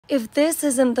If this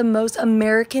isn't the most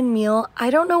American meal, I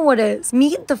don't know what is.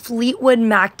 Meet the Fleetwood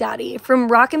Mac Daddy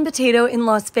from Rockin' Potato in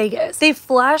Las Vegas. They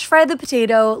flash fry the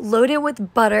potato, load it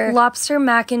with butter, lobster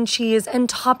mac and cheese, and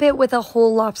top it with a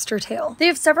whole lobster tail. They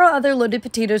have several other loaded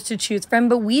potatoes to choose from,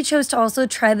 but we chose to also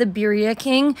try the Birria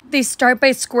King. They start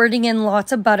by squirting in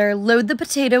lots of butter, load the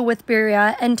potato with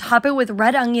birria, and top it with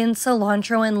red onion,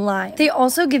 cilantro, and lime. They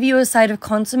also give you a side of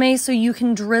consomme so you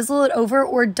can drizzle it over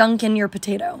or dunk in your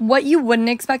potato. What you wouldn't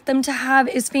expect them to have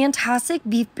is fantastic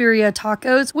beef birria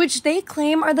tacos, which they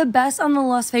claim are the best on the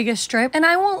Las Vegas Strip, and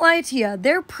I won't lie to you,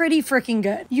 they're pretty freaking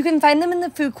good. You can find them in the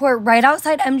food court right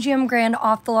outside MGM Grand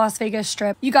off the Las Vegas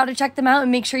Strip. You gotta check them out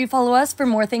and make sure you follow us for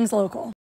more things local.